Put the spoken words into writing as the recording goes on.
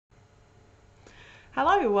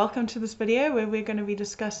Hello, welcome to this video where we're going to be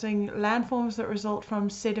discussing landforms that result from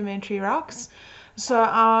sedimentary rocks. So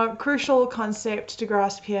our crucial concept to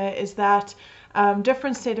grasp here is that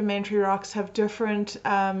different sedimentary rocks have different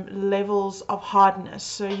levels of hardness.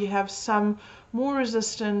 So you have some more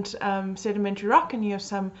resistant sedimentary rock and you have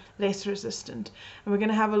some less resistant. And we're going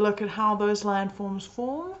to have a look at how those landforms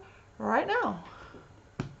form right now.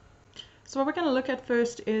 So what we're going to look at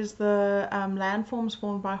first is the landforms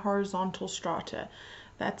formed by horizontal strata.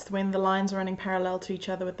 That's when the lines are running parallel to each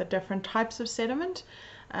other with the different types of sediment.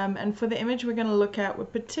 And for the image we're going to look at, we're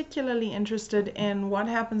particularly interested in what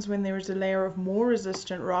happens when there is a layer of more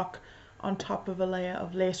resistant rock on top of a layer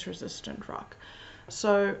of less resistant rock.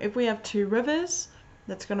 So if we have two rivers,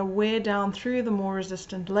 that's going to wear down through the more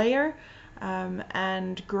resistant layer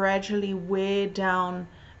and gradually wear down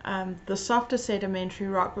the softer sedimentary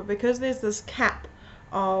rock, but because there's this cap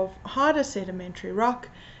of harder sedimentary rock,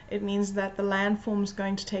 it means that the landform is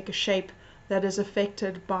going to take a shape that is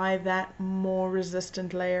affected by that more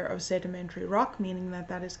resistant layer of sedimentary rock, meaning that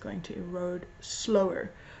that is going to erode slower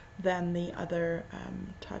than the other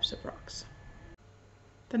types of rocks.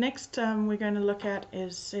 The next we're going to look at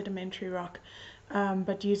is sedimentary rock,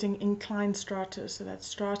 but using inclined strata. So that's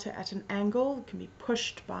strata at an angle. It can be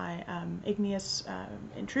pushed by igneous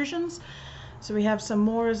intrusions. So we have some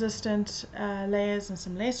more resistant layers and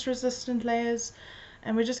some less resistant layers.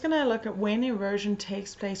 And we're just going to look at when erosion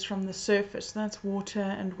takes place from the surface. That's water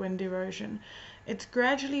and wind erosion. It's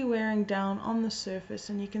gradually wearing down on the surface,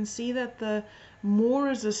 and you can see that the more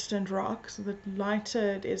resistant rock, so the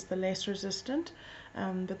lighter it is, the less resistant,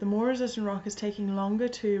 but the more resistant rock is taking longer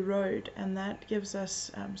to erode, and that gives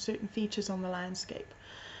us certain features on the landscape.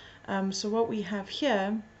 So what we have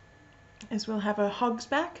here is we'll have a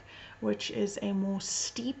hogsback, which is a more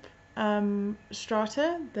steep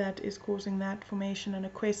strata that is causing that formation, and a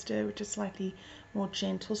questa, which is slightly more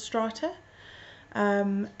gentle strata.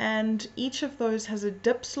 And each of those has a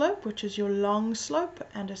dip slope, which is your long slope,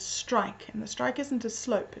 and a strike. And the strike isn't a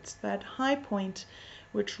slope, it's that high point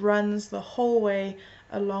which runs the whole way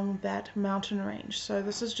along that mountain range. So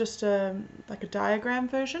this is just like a diagram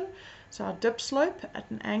version. So our dip slope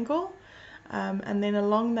at an angle, and then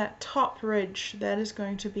along that top ridge, that is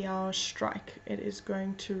going to be our strike. It is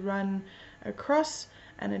going to run across,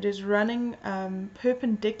 and it is running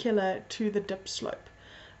perpendicular to the dip slope.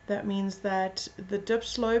 That means that the dip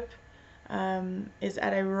slope is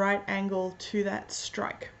at a right angle to that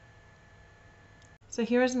strike. So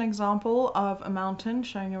here is an example of a mountain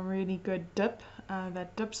showing a really good dip.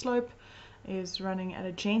 That dip slope is running at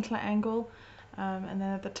a gentler angle, and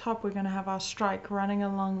then at the top we're going to have our strike running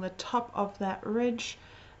along the top of that ridge,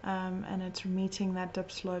 and it's meeting that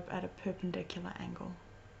dip slope at a perpendicular angle.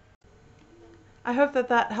 I hope that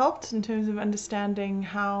that helped in terms of understanding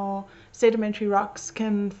how sedimentary rocks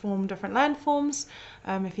can form different landforms.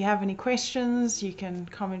 If you have any questions, you can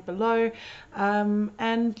comment below,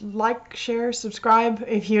 and like, share, subscribe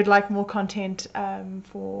if you'd like more content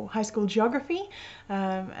for high school geography,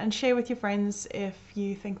 and share with your friends if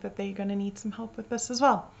you think that they're going to need some help with this as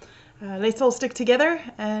well. Let's all stick together,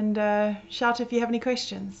 and shout if you have any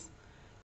questions.